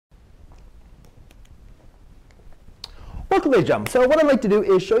Welcome, ladies and gentlemen. So what I'd like to do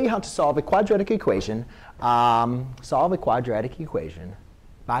is show you how to solve a quadratic equation.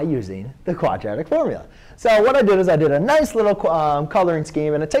 By using the quadratic formula. So what I did is I did a nice little coloring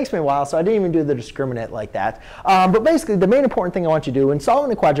scheme, and it takes me a while, so I didn't even do the discriminant like that. But basically, the main important thing I want you to do in solving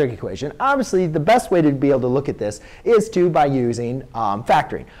a quadratic equation, obviously the best way to be able to look at this is by using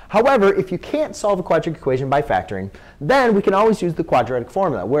factoring. However, if you can't solve a quadratic equation by factoring, then we can always use the quadratic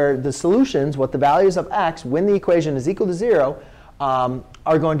formula, where the solutions, what the values of x when the equation is equal to 0,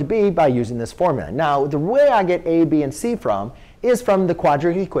 are going to be by using this formula. Now, the way I get a, b, and c is from the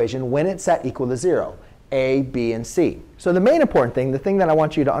quadratic equation when it's set equal to 0, a, b, and c. So the main important thing, the thing that I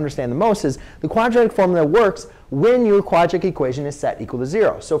want you to understand the most, is the quadratic formula works when your quadratic equation is set equal to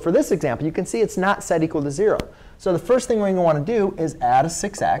 0. So for this example, you can see it's not set equal to 0. So the first thing we're going to want to do is add a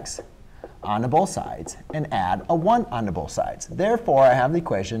 6x onto both sides and add a 1 onto both sides. Therefore, I have the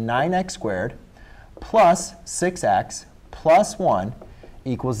equation 9x squared plus 6x plus 1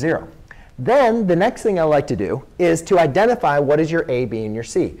 equals 0. Then the next thing I like to do is to identify what is your a, b, and your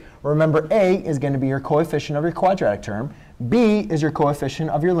c. Remember, a is going to be your coefficient of your quadratic term, b is your coefficient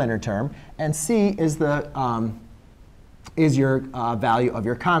of your linear term, and c is your value of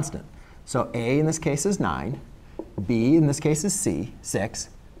your constant. So a in this case is 9, b in this case is 6,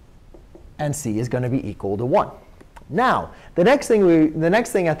 and c is going to be equal to 1. Now, the next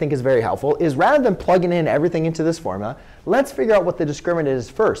thing I think is very helpful is, rather than plugging in everything into this formula, let's figure out what the discriminant is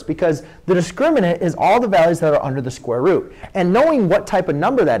first, because the discriminant is all the values that are under the square root. And knowing what type of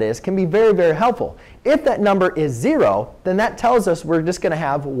number that is can be very, very helpful. If that number is 0, then that tells us we're just going to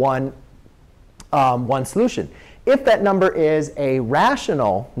have one solution. If that number is a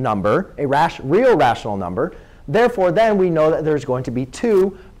rational number, real rational number, therefore then we know that there's going to be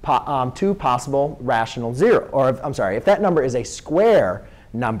two possible rational if that number is a square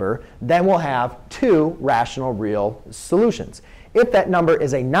number, then we'll have 2 rational real solutions. If that number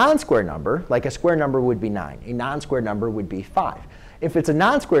is a non-square number, like a square number would be 9, a non-square number would be 5. If it's a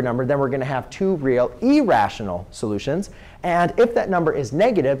non-square number, then we're going to have 2 real irrational solutions. And if that number is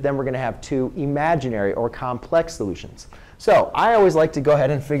negative, then we're going to have 2 imaginary or complex solutions. So I always like to go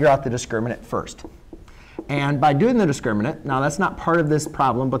ahead and figure out the discriminant first. And by doing the discriminant, now that's not part of this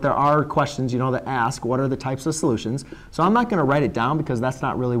problem, but there are questions that ask what are the types of solutions. So I'm not going to write it down because that's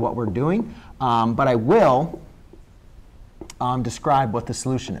not really what we're doing. But I will describe what the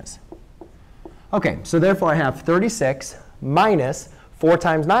solution is. OK, so therefore I have 36 minus 4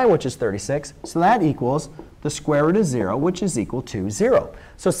 times 9, which is 36. So that equals the square root of 0, which is equal to 0.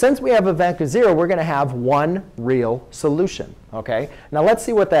 So since we have a vector 0, we're going to have one real solution. OK? Now let's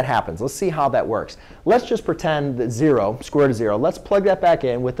see what that happens. Let's see how that works. Let's just pretend that 0, square root of 0, let's plug that back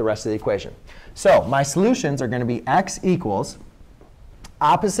in with the rest of the equation. So my solutions are going to be x equals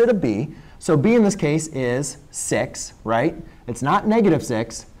opposite of b. So b in this case is 6, right? It's not negative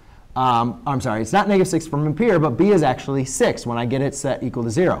 6. I'm sorry, it's not negative 6 from up here, but b is actually 6 when I get it set equal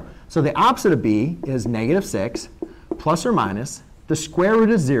to 0. So the opposite of b is negative 6 plus or minus the square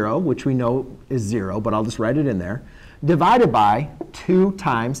root of 0, which we know is 0, but I'll just write it in there, divided by 2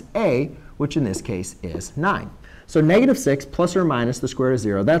 times a, which in this case is 9. So negative 6 plus or minus the square root of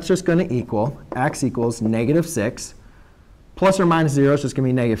 0, that's just going to equal x equals negative 6 plus or minus 0 is just going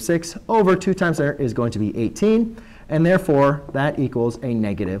to be negative 6 over 2 times there is going to be 18. And therefore, that equals a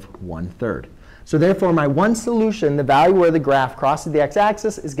negative 1/3. So therefore, my one solution, the value where the graph crosses the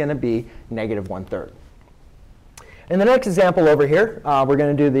x-axis, is going to be negative 1/3. In the next example over here, we're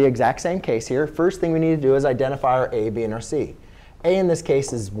going to do the exact same case here. First thing we need to do is identify our a, b, and our c. A in this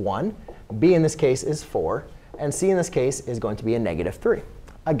case is 1. B in this case is 4. And c in this case is going to be a negative 3.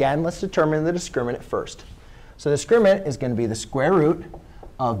 Again, let's determine the discriminant first. So the discriminant is going to be the square root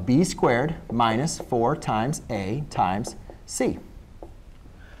of b squared minus 4 times a times c.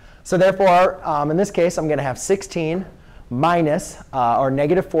 So therefore, in this case, I'm going to have 16 minus, or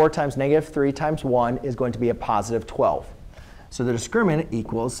negative 4 times negative 3 times 1 is going to be a positive 12. So the discriminant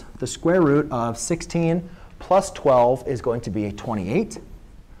equals the square root of 16 plus 12 is going to be 28.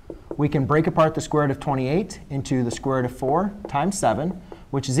 We can break apart the square root of 28 into the square root of 4 times 7,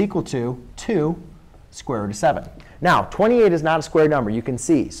 which is equal to 2 square root of 7. Now, 28 is not a square number, you can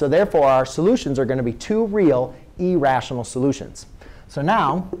see. So therefore, our solutions are going to be 2 real irrational solutions. So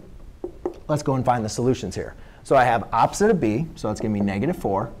now, let's go and find the solutions here. So I have opposite of b, so it's going to be negative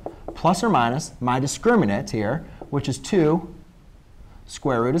 4, plus or minus my discriminant here, which is 2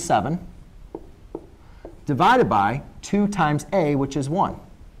 square root of 7, divided by 2 times a, which is 1.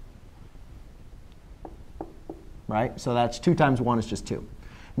 Right? So that's 2 times 1 is just 2.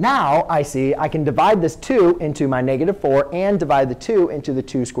 Now I see I can divide this 2 into my negative 4 and divide the 2 into the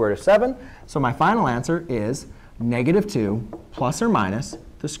 2 square root of 7. So my final answer is negative 2 plus or minus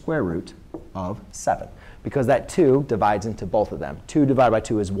the square root of 7. Because that 2 divides into both of them. 2 divided by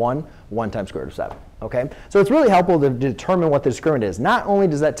 2 is 1. 1 times square root of 7. Okay? So it's really helpful to determine what the discriminant is. Not only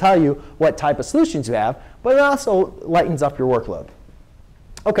does that tell you what type of solutions you have, but it also lightens up your workload.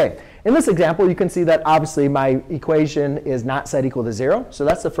 Okay, in this example, you can see that obviously my equation is not set equal to 0. So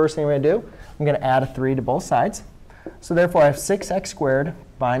that's the first thing I'm going to do. I'm going to add a 3 to both sides. So therefore, I have 6x squared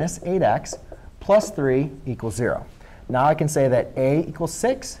minus 8x plus 3 equals 0. Now I can say that a equals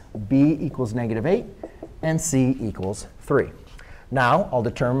 6, b equals negative 8, and c equals 3. Now I'll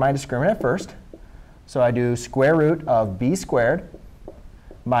determine my discriminant first. So I do square root of b squared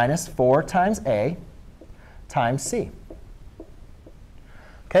minus 4 times a times c.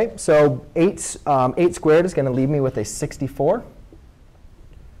 OK, so 8 squared is going to leave me with a 64.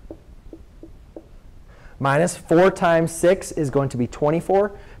 Minus 4 times 6 is going to be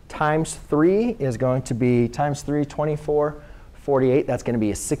 24. Times 3 is going to be, times 3, 24, 48. That's going to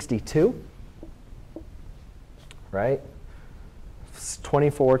be a 62. Right?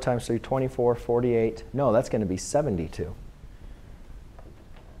 24 times 3, 24, 48. No, that's going to be 72.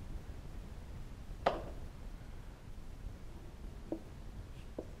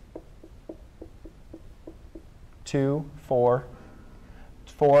 2, 4,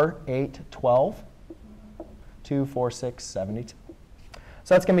 4, 8, 12. 2, 4, 6, 72.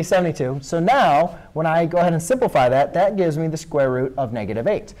 So that's going to be 72. So now, when I go ahead and simplify that, that gives me the square root of negative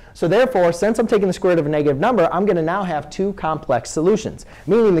 8. So therefore, since I'm taking the square root of a negative number, I'm going to now have two complex solutions,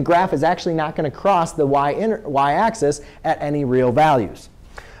 meaning the graph is actually not going to cross the y-axis at any real values.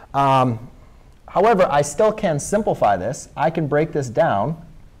 However, I still can simplify this. I can break this down.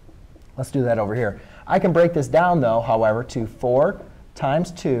 Let's do that over here. I can break this down, though, however, to 4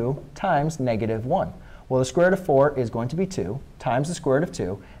 times 2 times negative 1. Well, the square root of 4 is going to be 2 times the square root of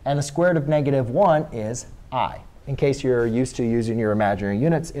 2. And the square root of negative 1 is I, in case you're used to using your imaginary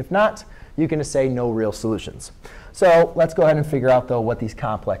units. If not, you can just say no real solutions. So let's go ahead and figure out, though, what these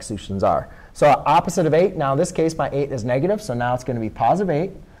complex solutions are. So opposite of 8, now in this case, my 8 is negative. So now it's going to be positive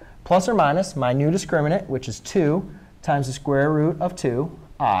 8 plus or minus my new discriminant, which is 2 times the square root of 2,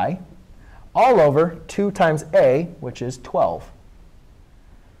 I, all over 2 times a, which is 12.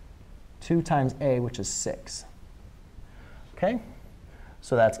 2 times a, which is 6. OK?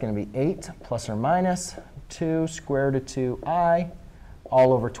 So that's going to be 8 plus or minus 2 square root of 2i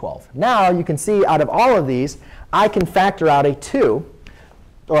all over 12. Now you can see out of all of these, I can factor out a 2,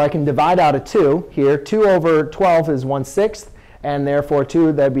 or I can divide out a 2 here. 2 over 12 is 1/6, and therefore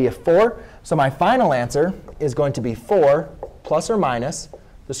 2, that would be a 4. So my final answer is going to be 4 plus or minus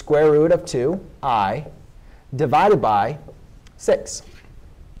the square root of 2i divided by 6.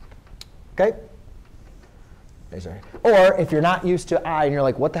 OK? Or if you're not used to I and you're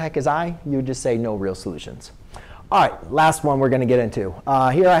like, what the heck is I? You would just say no real solutions. All right, last one we're going to get into.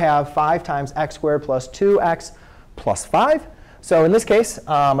 Here I have 5 times x squared plus 2x plus 5. So in this case,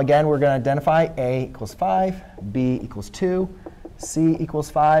 again, we're going to identify a equals 5, b equals 2, c equals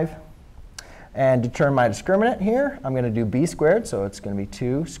 5. And determine my discriminant here. I'm going to do b squared. So it's going to be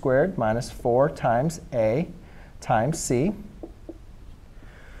 2 squared minus 4 times a times c.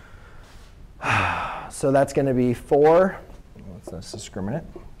 So that's going to be 4. What's this discriminant?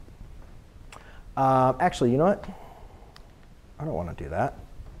 Actually, you know what? I don't want to do that.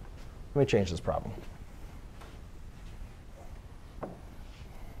 Let me change this problem.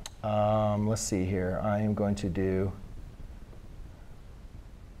 Let's see here. I am going to do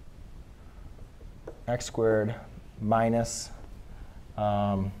x squared minus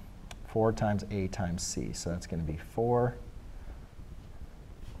 4 times a times c. So that's going to be 4.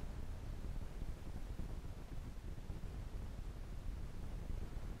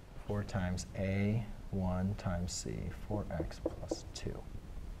 Times a, 1 times c, 4x plus 2.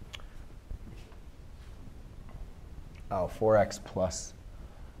 Oh, 4x plus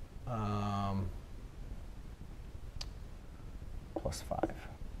 5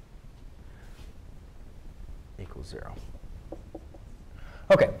 equals 0.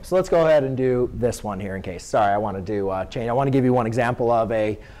 OK, so let's go ahead and do this one here in case. Sorry, I want to do change. I want to give you one example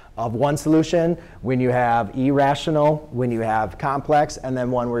of one solution when you have irrational, when you have complex, and then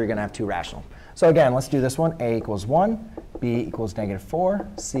one where you're going to have two rational. So again, let's do this one. A equals 1, b equals negative 4,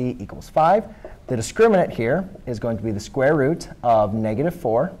 c equals 5. The discriminant here is going to be the square root of negative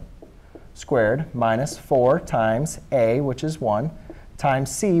 4 squared minus 4 times a, which is 1,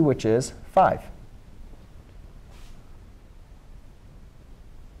 times c, which is 5.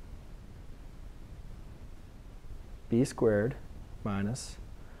 b squared minus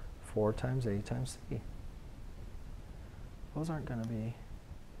 4 times a times c. Those aren't going to be.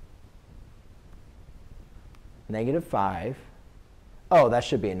 negative 5. Oh, that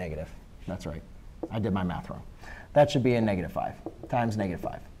should be a negative. That's right. I did my math wrong. That should be a negative 5 times negative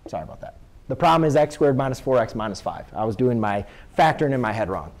 5. Sorry about that. The problem is x squared minus 4x minus 5. I was doing my factoring in my head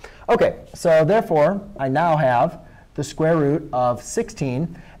wrong. OK, so therefore, I now have the square root of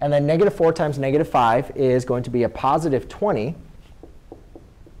 16. And then negative 4 times negative 5 is going to be a positive 20,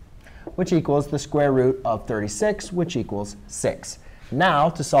 which equals the square root of 36, which equals 6. Now,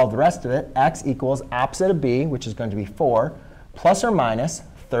 to solve the rest of it, x equals opposite of b, which is going to be 4, plus or minus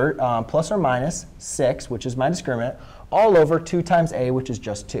 6, which is my discriminant, all over 2 times a, which is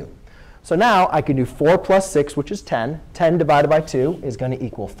just 2. So now I can do 4 plus 6, which is 10. 10 divided by 2 is going to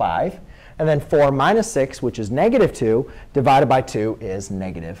equal 5. And then 4 minus 6, which is negative 2, divided by 2 is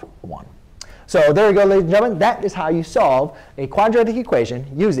negative 1. So there you go, ladies and gentlemen. That is how you solve a quadratic equation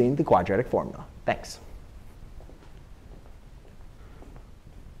using the quadratic formula. Thanks.